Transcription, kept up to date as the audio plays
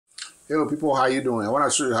Hello people, how you doing? I want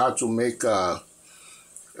to show you how to make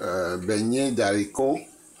beignet d'haricot,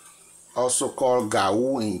 also called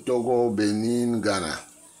Gaou in Togo, Benin, Ghana.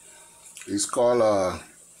 It's called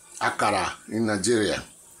Akara in Nigeria.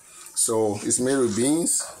 So it's made with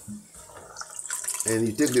beans, and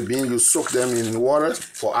you take the beans, you soak them in water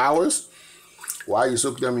for hours. Why you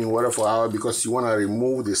soak them in water for hours? Because you want to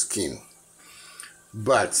remove the skin.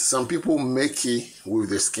 But some people make it with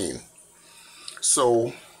the skin.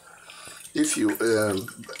 So even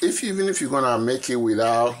if you're gonna make it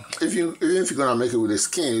without, even if you're gonna make it with the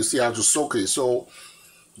skin, you still have to soak it. So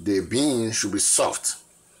the beans should be soft.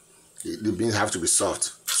 The beans have to be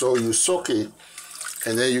soft. So you soak it,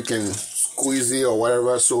 and then you can squeeze it or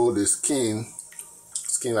whatever, so the skin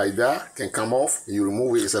like that can come off. You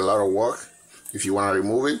remove it. It's a lot of work if you want to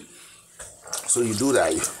remove it. So you do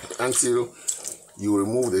that until you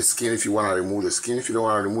remove the skin. If you want to remove the skin, if you don't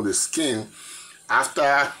want to remove the skin,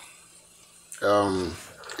 after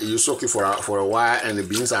you soak it for a while and the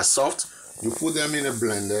beans are soft, you put them in a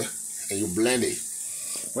blender and you blend it.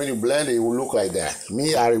 When you blend it, it will look like that.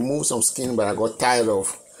 Me, I removed some skin, but I got tired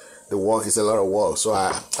of the work. It's a lot of work, so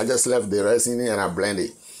I just left the rest in it and I blend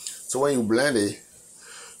it. So when you blend it,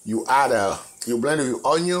 you blend it with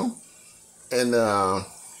onion and onion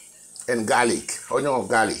or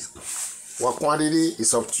garlic. What quantity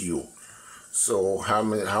is up to you. So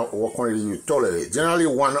what quantity you tolerate. Generally,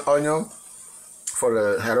 one onion for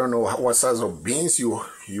the, I don't know what size of beans you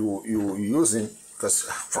using, because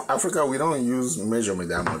for Africa we don't use measurement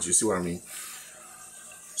that much. You see what I mean?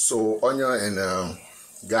 So onion and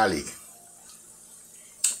garlic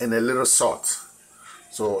and a little salt.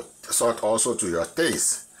 So salt also to your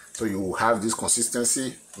taste. So you have this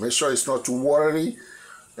consistency. Make sure it's not too watery,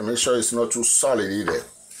 and make sure it's not too solid either.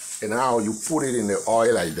 And now you put it in the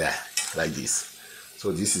oil like that, like this.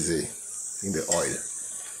 So this is it in the oil.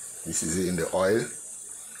 This is it in the oil.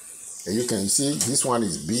 And you can see this one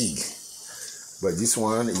is big, but this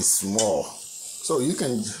one is small. So you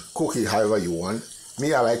can cook it however you want.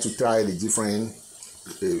 Me, I like to try the different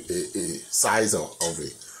size of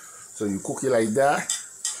it. So you cook it like that.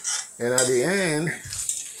 And at the end,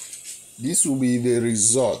 this will be the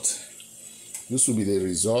result. This will be the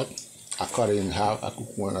result. I cut it in half. I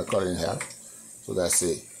cook one, I cut it in half. So that's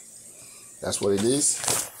it. That's what it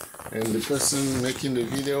is. And the person making the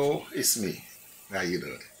video is me. How you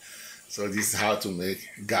doing? So this is how to make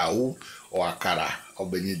Gaou or Akara or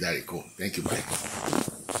beignet d'haricot. Thank you, bye.